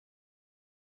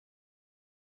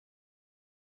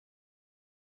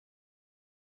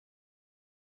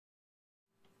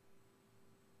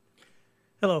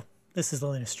Hello, this is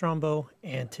Elaina Strongbow,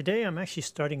 and today I'm actually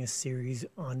starting a series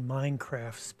on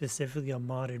Minecraft, specifically a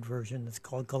modded version that's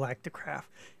called Galacticraft.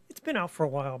 It's been out for a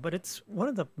while, but it's one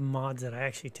of the mods that I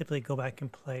actually typically go back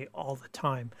and play all the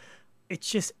time. It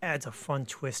just adds a fun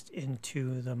twist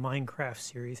into the Minecraft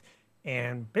series,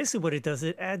 and basically what it does,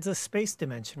 it adds a space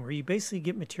dimension where you basically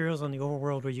get materials on the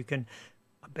overworld where you can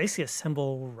basically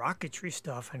assemble rocketry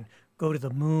stuff and go to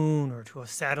the moon or to a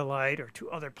satellite or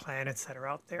to other planets that are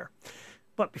out there.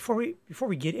 But before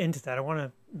we get into that, I want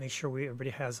to make sure everybody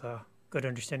has a good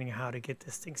understanding of how to get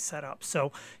this thing set up.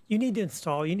 So you need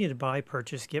to buy,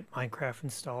 purchase, get Minecraft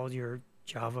installed, your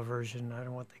Java version, I don't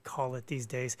know what they call it these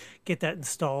days. Get that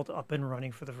installed up and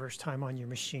running for the first time on your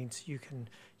machine so you can,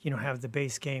 have the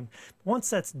base game. Once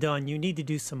that's done, you need to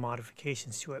do some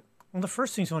modifications to it. One of the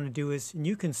first things you want to do is, and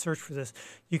you can search for this,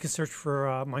 you can search for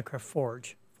Minecraft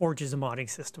Forge. Forge is a modding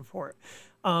system for it.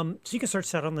 So you can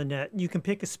search that on the net. You can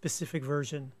pick a specific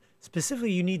version.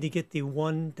 Specifically, you need to get the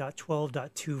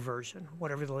 1.12.2 version,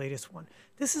 whatever the latest one.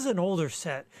 This is an older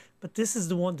set, but this is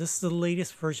the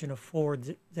latest version of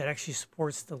Forge that actually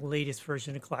supports the latest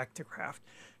version of Galacticraft.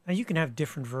 Now you can have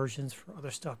different versions for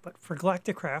other stuff, but for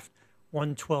Galacticraft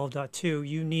 1.12.2,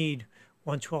 you need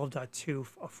 1.12.2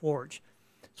 of Forge.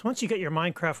 So once you get your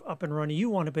Minecraft up and running, you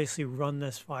want to basically run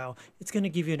this file. It's going to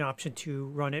give you an option to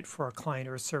run it for a client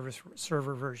or a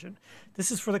server version.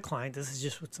 This is for the client. This is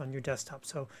just what's on your desktop.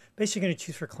 So basically, you're going to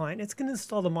choose for client. It's going to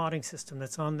install the modding system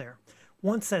that's on there.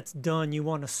 Once that's done, you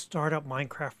want to start up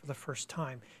Minecraft for the first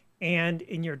time. And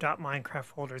in your .minecraft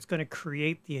folder, it's going to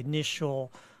create the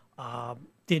initial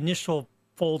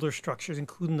folder structures,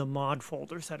 including the mod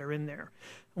folders that are in there.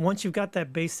 And once you've got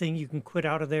that base thing, you can quit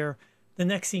out of there. The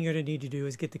next thing you're going to need to do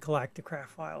is get the Galacticraft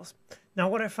files. Now,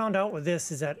 what I found out with this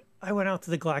is that I went out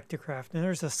to the Galacticraft, and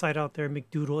there's a site out there,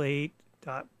 McDoodle8,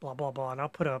 blah, blah, blah, and I'll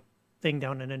put a thing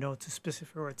down in the notes to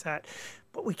specify where it's at.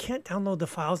 But we can't download the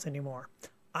files anymore.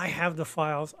 I have the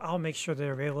files. I'll make sure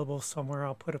they're available somewhere.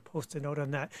 I'll put a post-it note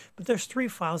on that. But there's 3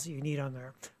 files that you need on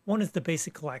there. One is the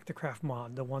basic Galacticraft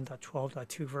mod, the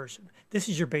 1.12.2 version. This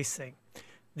is your base thing.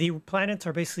 The planets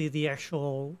are basically the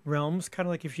actual realms, kind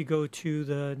of like if you go to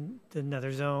the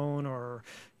Nether Zone or,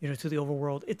 to the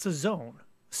overworld, it's a zone.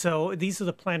 So these are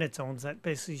the planet zones that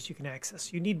basically you can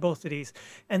access. You need both of these.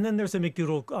 And then there's a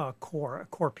McDoodle a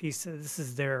core piece. This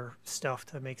is their stuff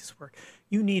to make this work.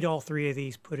 You need all 3 of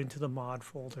these put into the mod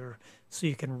folder so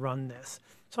you can run this.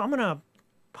 So I'm going to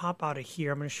pop out of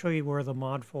here. I'm going to show you where the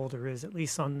mod folder is, at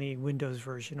least on the Windows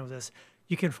version of this.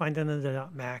 You can find them in the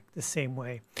Mac the same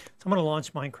way. So I'm going to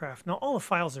launch Minecraft. Now all the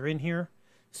files are in here,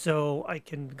 so I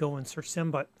can go and search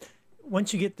them. But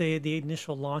once you get the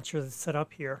initial launcher that's set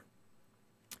up here,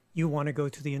 you want to go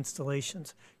to the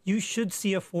installations. You should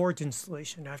see a Forge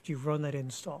installation after you've run that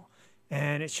install.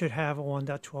 And it should have a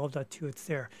 1.12.2. It's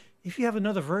there. If you have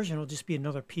another version, it'll just be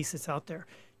another piece that's out there.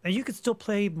 Now you could still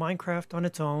play Minecraft on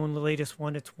its own. The latest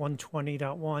one, it's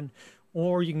 1.20.1.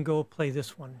 Or you can go play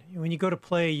this one. When you go to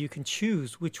play, you can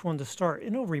choose which one to start.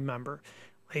 And it'll remember.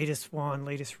 Latest one,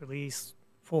 latest release,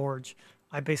 Forge.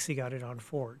 I basically got it on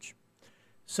Forge.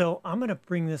 So I'm going to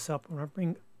bring this up. I'm going to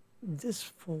bring this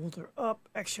folder up.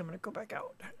 Actually, I'm going to go back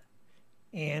out.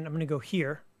 And I'm going to go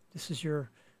here. This is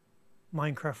your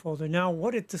Minecraft folder. Now,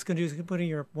 what it's going to do is put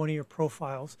in one of your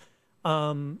profiles.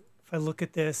 If I look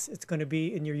at this, it's going to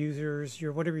be in your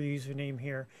whatever your username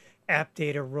here, app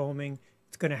data, roaming.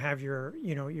 It's going to have your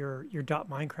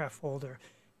 .minecraft folder.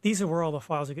 These are where all the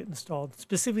files are getting installed,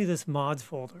 specifically this mods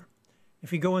folder.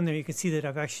 If you go in there, you can see that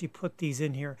I've actually put these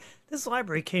in here. This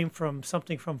library came from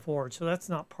something from Forge, so that's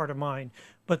not part of mine.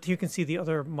 But you can see the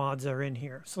other mods are in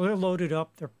here. So they're loaded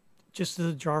up. They're just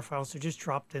the jar files. They're just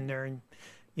dropped in there. And,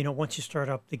 once you start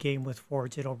up the game with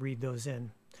Forge, it'll read those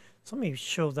in. So let me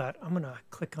show that. I'm going to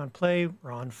click on play.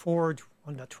 We're on Forge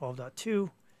 1.12.2.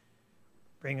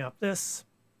 Bring up this.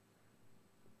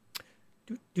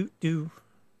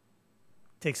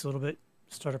 Takes a little bit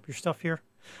to start up your stuff here.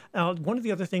 Now, one of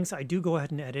the other things, I do go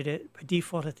ahead and edit it. By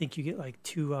default, I think you get like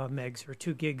 2 megs or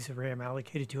 2 gigs of RAM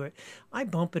allocated to it. I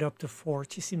bump it up to 4. It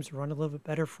just seems to run a little bit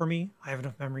better for me. I have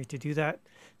enough memory to do that.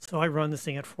 So I run this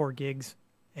thing at 4 gigs.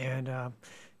 And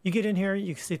you get in here,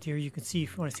 you can sit here, you can see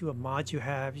if you want to see what mods you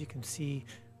have. You can see,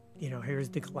 here's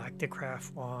the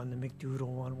Galacticraft one, the McDoodle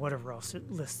one, whatever else.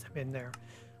 It lists them in there.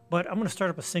 But I'm going to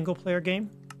start up a single player game.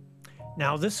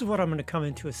 Now, this is what I'm going to come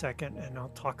into a second, and I'll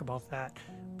talk about that.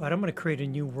 But I'm going to create a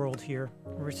new world here.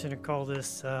 We're just going to call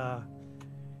this my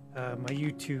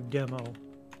YouTube demo.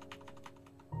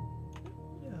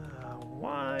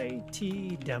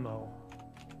 YT demo.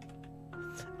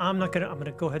 I'm going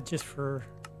to go ahead just for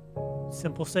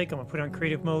simple sake. I'm going to put it on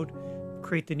creative mode,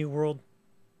 create the new world.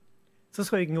 So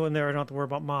this way you can go in there, I don't have to worry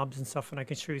about mobs and stuff, and I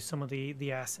can show you some of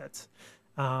the assets.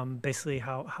 Basically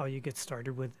how you get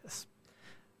started with this.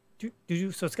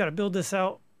 So it's got to build this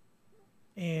out.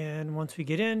 And once we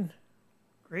get in,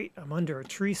 great, I'm under a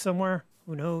tree somewhere.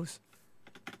 Who knows?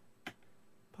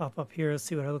 Pop up here, let's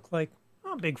see what I look like.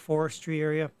 Oh, big forestry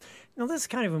area. Now this is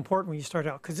kind of important when you start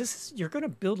out, because you're going to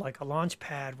build like a launch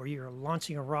pad where you're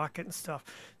launching a rocket and stuff.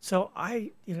 So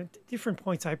different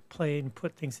points I play and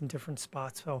put things in different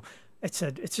spots. So it's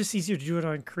just easier to do it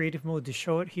on creative mode to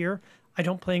show it here. I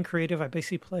don't play in creative. I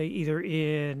basically play either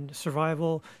in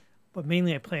survival, but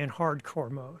mainly I play in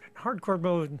hardcore mode. Hardcore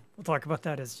mode, we'll talk about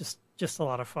that, is just a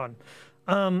lot of fun.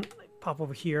 Pop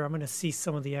over here. I'm going to see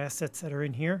some of the assets that are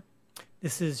in here.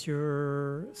 This is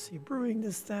your, let's see, brewing,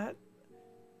 this, that.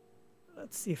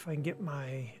 Let's see if I can get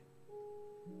my...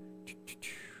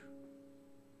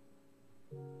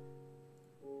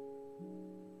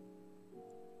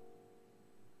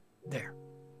 There.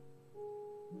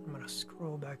 I'm going to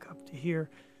scroll back up to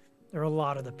here. There are a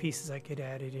lot of the pieces I could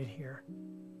add it in here.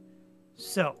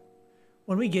 So,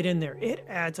 when we get in there, it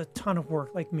adds a ton of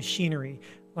work, like machinery.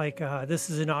 Like this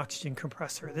is an oxygen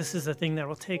compressor. This is a thing that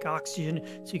will take oxygen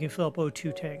so you can fill up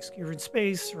O2 tanks. You're in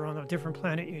space or on a different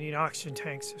planet, you need oxygen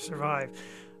tanks to survive.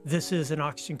 This is an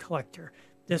oxygen collector.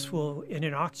 This will, in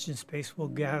an oxygen space, will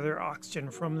gather oxygen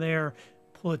from there,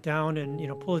 pull it down, and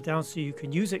pull it down so you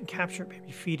can use it and capture it,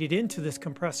 maybe feed it into this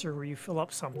compressor where you fill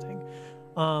up something.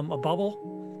 A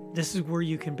bubble. This is where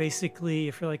you can basically,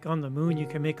 if you're like on the moon, you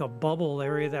can make a bubble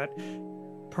area that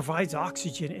provides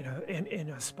oxygen in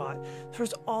a spot.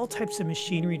 There's all types of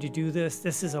machinery to do this.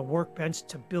 This is a workbench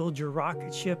to build your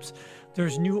rocket ships.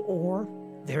 There's new ore.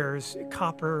 There's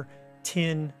copper,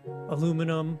 tin,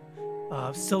 aluminum,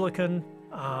 silicon.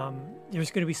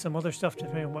 There's going to be some other stuff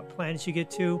depending on what planets you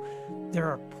get to. There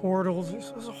are portals.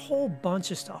 There's a whole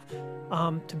bunch of stuff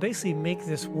to basically make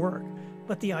this work.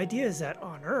 But the idea is that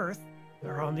on Earth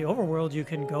or on the overworld, you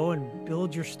can go and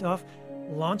build your stuff,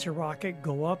 launch a rocket,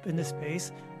 go up into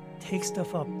space, take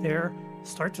stuff up there,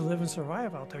 start to live and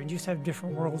survive out there, and you just have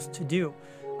different worlds to do.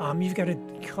 You've got to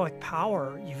collect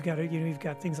power. You've got to, you've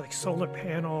got things like solar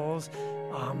panels.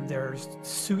 There's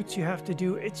suits you have to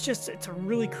do. It's a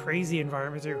really crazy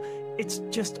environment to do. It's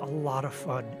just a lot of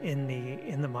fun in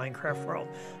the Minecraft world.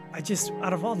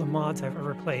 Out of all the mods I've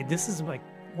ever played, this is like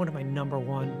one of my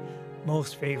 #1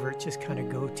 most favorite, just kind of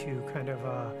go-to kind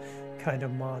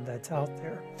of mod that's out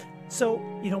there. So,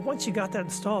 once you got that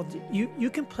installed, you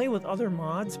can play with other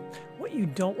mods. What you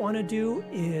don't want to do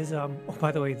is, oh,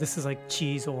 by the way, this is like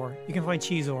cheese ore. You can find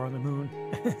cheese ore on the moon.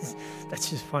 That's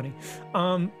just funny.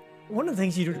 One of the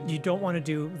things you don't want to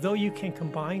do, though you can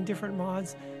combine different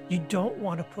mods, you don't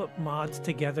want to put mods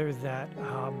together that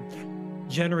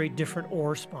generate different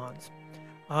ore spawns.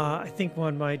 I think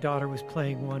my daughter was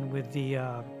playing one with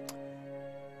the,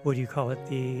 what do you call it?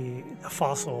 The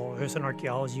fossil. There's an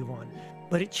archaeology one.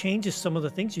 But it changes some of the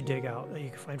things you dig out. You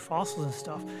can find fossils and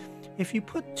stuff. If you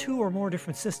put 2 or more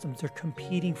different systems, they're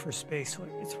competing for space. So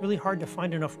it's really hard to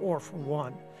find enough ore for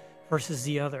one versus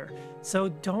the other. So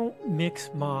don't mix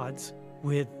mods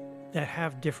that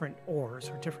have different ores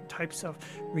or different types of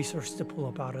resources to pull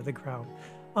up out of the ground.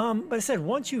 But I said,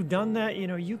 once you've done that,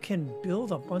 you can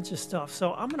build a bunch of stuff.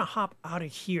 So I'm going to hop out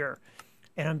of here.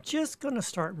 And I'm just going to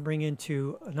start and bring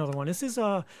into another one. This is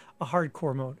a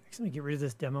hardcore mode. I'm going to get rid of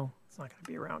this demo. It's not going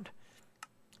to be around.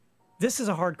 This is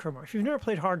a hardcore mode. If you've never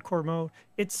played hardcore mode,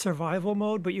 it's survival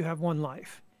mode, but you have 1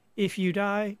 life. If you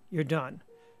die, you're done.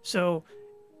 So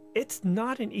it's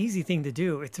not an easy thing to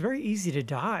do. It's very easy to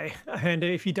die. And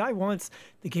if you die once,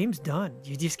 the game's done.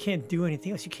 You just can't do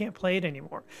anything else. You can't play it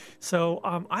anymore. So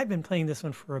I've been playing this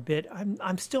one for a bit.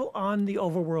 I'm still on the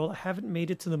overworld. I haven't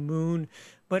made it to the moon,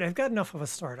 but I've got enough of a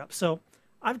startup. So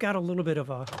I've got a little bit of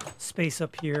a space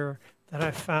up here that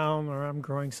I found where I'm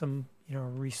growing some,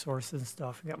 resources and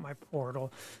stuff. I got my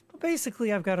portal. But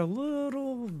basically, I've got a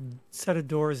little set of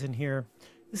doors in here.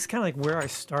 This is kind of like where I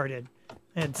started.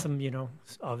 I had some,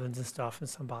 ovens and stuff and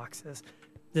some boxes.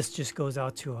 This just goes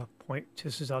out to a point.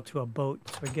 This is out to a boat,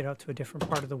 so I get out to a different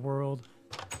part of the world.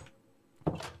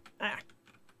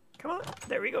 Come on.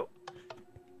 There we go.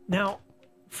 Now,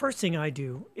 first thing I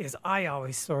do is I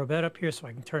always throw a bed up here so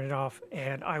I can turn it off,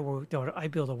 and I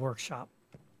build a workshop.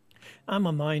 I'm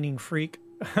a mining freak.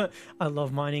 I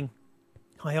love mining.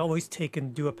 I always take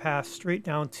and do a path straight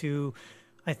down to,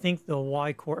 I think the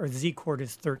Y core or Z core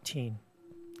is 13.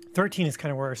 13 is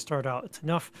kind of where I start out. It's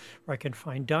enough where I can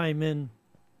find diamond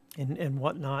and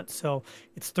whatnot. So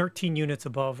it's 13 units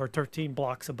above or 13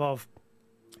 blocks above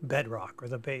bedrock or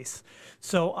the base.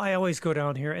 So I always go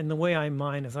down here, and the way I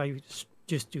mine is I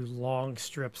just do long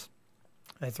strips.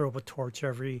 I throw up a torch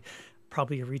every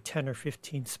probably every 10 or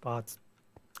 15 spots.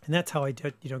 And that's how I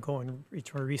did, go and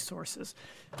reach my resources.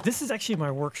 This is actually my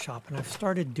workshop, and I've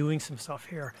started doing some stuff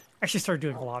here. Actually started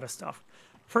doing a lot of stuff.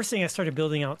 First thing, I started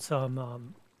building out some,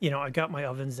 I got my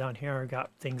ovens down here. I got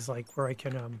things like where I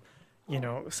can,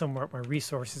 somewhere my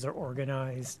resources are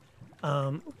organized.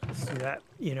 Let's do that.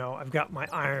 I've got my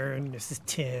iron. This is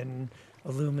tin,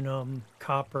 aluminum,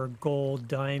 copper, gold,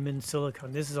 diamond,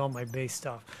 silicon. This is all my base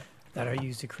stuff that I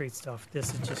use to create stuff.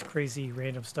 This is just crazy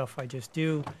random stuff I just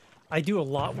do. I do a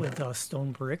lot with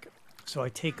stone brick. So I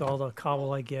take all the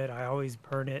cobble I get, I always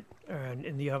burn it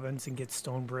in the ovens and get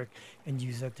stone brick and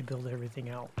use that to build everything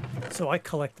out. So I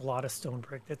collect a lot of stone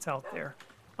brick that's out there.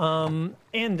 And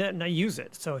then I use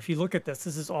it. So if you look at this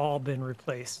has all been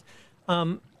replaced.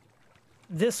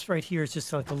 This right here is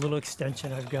just like a little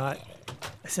extension I've got.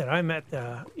 I said I'm at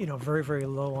the, very, very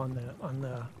low on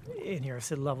the in here. I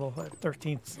said level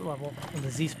 13th level on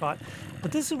the Z spot.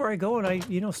 But this is where I go and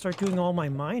I, start doing all my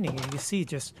mining. And you see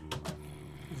just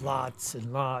lots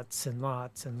and lots and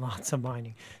lots and lots of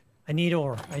mining. I need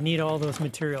ore. I need all those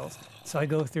materials. So I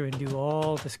go through and do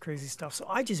all this crazy stuff. So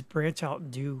I just branch out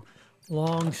and do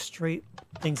long, straight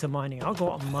things of mining. I'll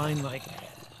go out and mine like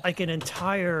an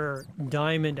entire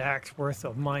diamond axe worth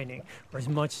of mining, or as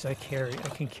much as I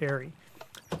can carry.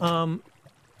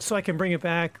 So I can bring it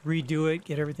back, redo it,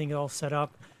 get everything all set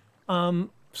up. So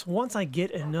once I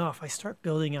get enough, I start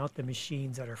building out the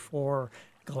machines that are for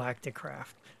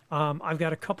Galacticraft. I've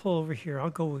got a couple over here. I'll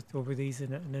go over these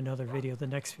in another video, the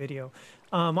next video.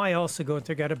 I also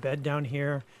got a bed down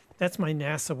here. That's my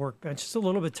NASA workbench. It's a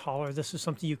little bit taller. This is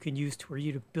something you can use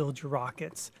to build your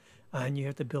rockets. And you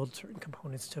have to build certain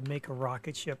components to make a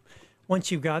rocket ship. Once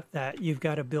you've got that, you've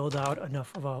got to build out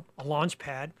enough of a launch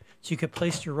pad so you can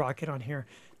place your rocket on here.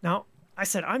 Now, I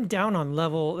said I'm down on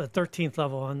the 13th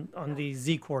level on the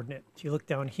Z coordinate. If you look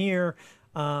down here,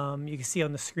 you can see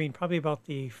on the screen probably about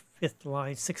the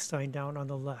 6th line down on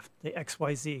the left, the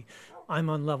XYZ. I'm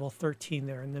on level 13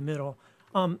 there in the middle.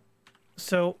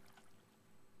 So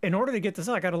in order to get this,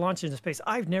 I got to launch into space.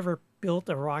 I've never built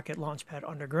a rocket launch pad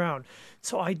underground.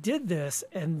 So I did this,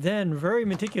 and then very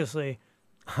meticulously,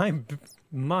 I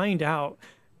mined out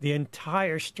the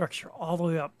entire structure all the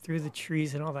way up through the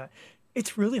trees and all that.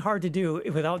 It's really hard to do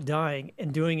without dying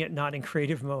and doing it not in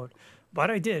creative mode. But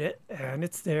I did it, and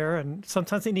it's there, and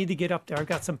sometimes I need to get up there. I've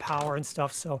got some power and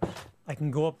stuff, so I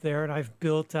can go up there, and I've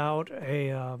built out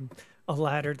a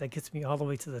ladder that gets me all the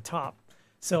way to the top.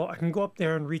 So I can go up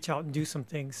there and reach out and do some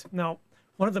things. Now,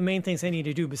 one of the main things I need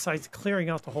to do, besides clearing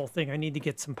out the whole thing, I need to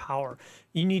get some power.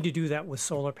 You need to do that with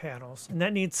solar panels, and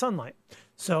that needs sunlight.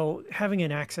 So having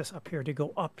an access up here to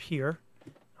go up here,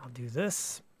 I'll do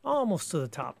this almost to the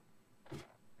top.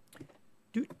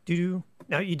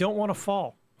 Now, you don't want to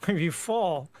fall. If you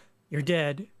fall, you're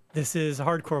dead. This is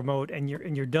hardcore mode, and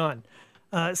you're done.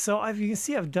 So you can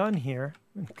see I've done here.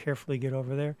 Carefully get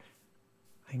over there.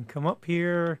 I can come up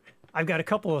here. I've got a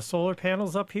couple of solar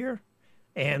panels up here,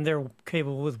 and they're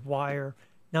cable with wire.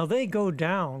 Now they go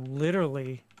down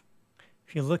literally.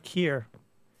 If you look here,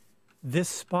 this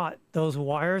spot, those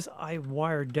wires, I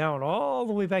wired down all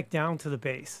the way back down to the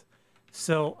base.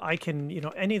 So I can,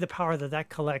 any of the power that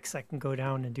collects, I can go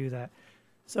down and do that.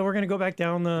 So we're going to go back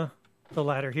down the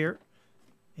ladder here,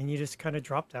 and you just kind of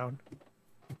drop down.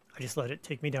 I just let it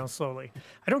take me down slowly.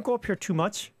 I don't go up here too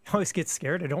much. I always get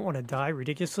scared. I don't want to die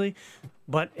ridiculously.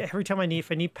 But every time if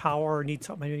I need power or need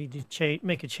something, I need to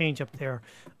make a change up there,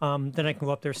 then I can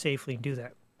go up there safely and do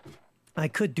that. I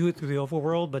could do it through the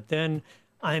overworld, but then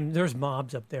there's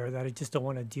mobs up there that I just don't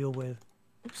want to deal with.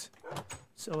 Oops.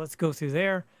 So let's go through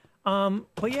there.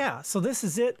 But yeah, so this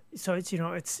is it. So it's,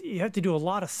 you have to do a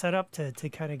lot of setup to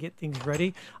kind of get things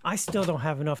ready. I still don't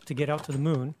have enough to get out to the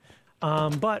moon.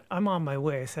 But I'm on my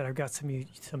way. I said I've got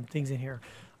some things in here.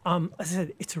 I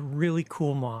said it's a really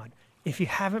cool mod. If you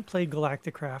haven't played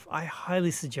Galacticraft, I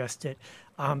highly suggest it.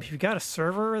 If you've got a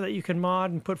server that you can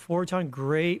mod and put forge on,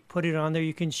 great. Put it on there.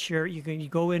 You can share it. You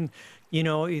go in,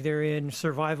 either in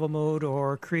survival mode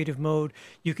or creative mode.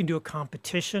 You can do a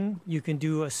competition. You can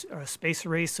do a space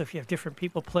race. So if you have different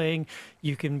people playing,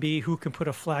 you can be who can put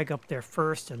a flag up there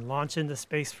first and launch into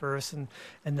space first and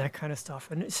that kind of stuff.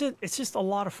 And it's just a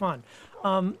lot of fun.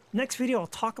 Next video, I'll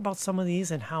talk about some of these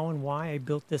and how and why I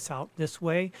built this out this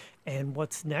way and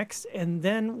what's next. And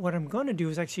then what I'm going to do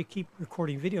is actually keep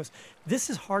recording videos. This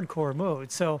is hardcore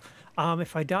mode. So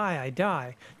if I die, I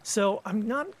die. So I'm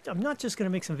not just going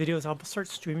to make some videos. I'll start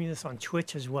streaming this on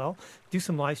Twitch as well. Do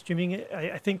some live streaming.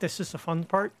 I think that's just the fun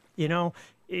part. The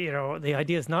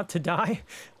idea is not to die.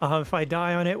 If I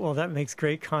die on it, well, that makes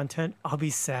great content. I'll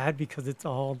be sad because it's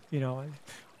all,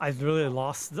 I've really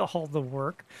lost all the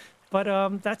work.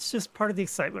 But that's just part of the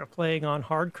excitement of playing on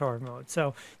hardcore mode.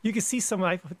 So you can see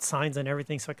I put signs on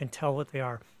everything so I can tell what they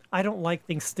are. I don't like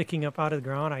things sticking up out of the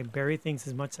ground. I bury things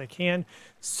as much as I can.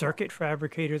 Circuit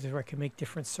fabricators is where I can make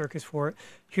different circuits for it.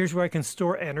 Here's where I can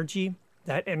store energy.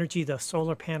 That energy the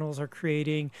solar panels are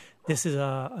creating. This is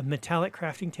a metallic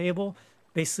crafting table.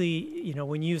 Basically, you know,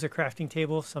 when you use a crafting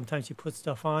table, sometimes you put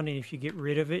stuff on, and if you get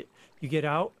rid of it, you get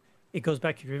out, it goes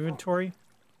back to your inventory.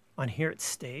 On here, it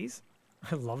stays.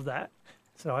 I love that.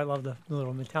 So I love the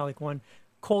little metallic one.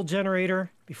 Coal generator.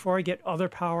 Before I get other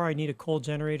power, I need a coal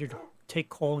generator to take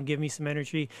coal and give me some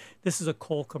energy. This is a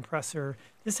coal compressor.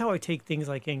 This is how I take things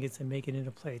like ingots and make it into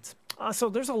plates. So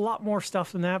there's a lot more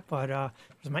stuff than that, but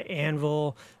there's my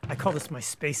anvil. I call this my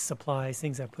space supplies,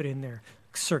 things I put in there.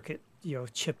 Circuit, you know,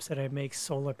 chips that I make,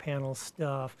 solar panel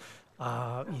stuff. You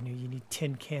know, you need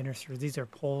tin canisters. These are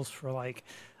poles for like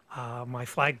my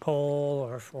flagpole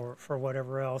or for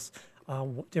whatever else.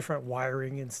 Different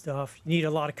wiring and stuff. You need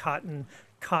a lot of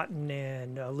cotton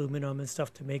and aluminum and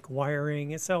stuff to make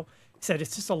wiring. And so I said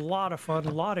it's just a lot of fun, a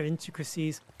lot of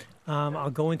intricacies. I'll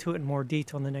go into it in more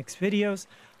detail in the next videos.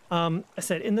 I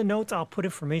said in the notes I'll put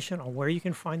information on where you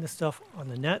can find the stuff on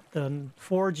the net. The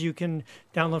Forge you can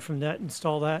download from net,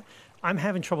 install that. I'm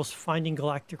having troubles finding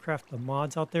Galacticraft, the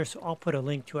mods out there, so I'll put a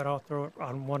link to it. I'll throw it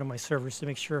on one of my servers to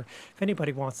make sure if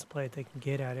anybody wants to play it, they can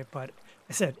get at it. But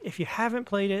I said if you haven't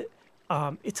played it,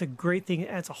 it's a great thing. It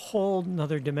adds a whole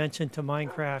nother dimension to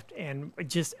Minecraft, and I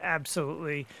just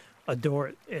absolutely adore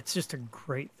it. It's just a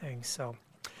great thing. So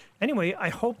anyway, I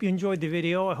hope you enjoyed the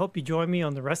video. I hope you join me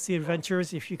on the rest of the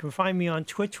adventures. If you can find me on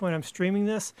Twitch when I'm streaming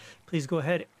this, please go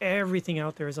ahead. Everything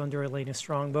out there is under Elaina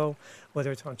Strongbow,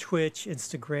 whether it's on Twitch,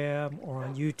 Instagram, or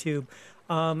on YouTube.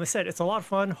 I said it's a lot of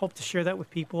fun. Hope to share that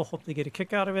with people. Hope they get a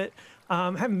kick out of it.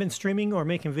 Haven't been streaming or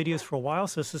making videos for a while,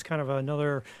 so this is kind of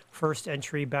another first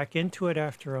entry back into it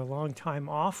after a long time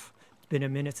off. It's been a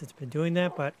minute since I've been doing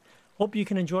that, but hope you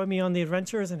can enjoy me on the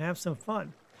adventures and have some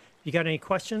fun. If you got any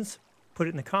questions, put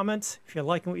it in the comments. If you're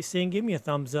liking what you're seeing, give me a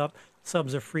thumbs up.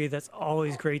 Subs are free. That's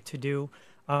always great to do.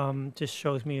 Just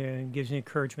shows me and gives me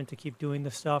encouragement to keep doing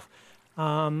this stuff.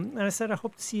 And I said I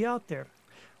hope to see you out there.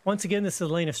 Once again, this is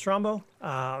Elaina Strongbow.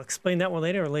 I'll explain that one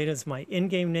later. Elaina is my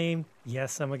in-game name.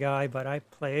 Yes, I'm a guy, but I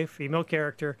play a female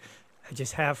character. I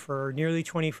just have for nearly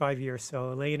 25 years,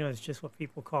 so Elaina is just what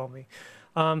people call me.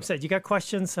 Said you got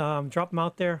questions, drop them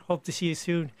out there. Hope to see you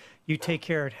soon. You take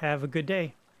care and have a good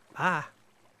day. Bye.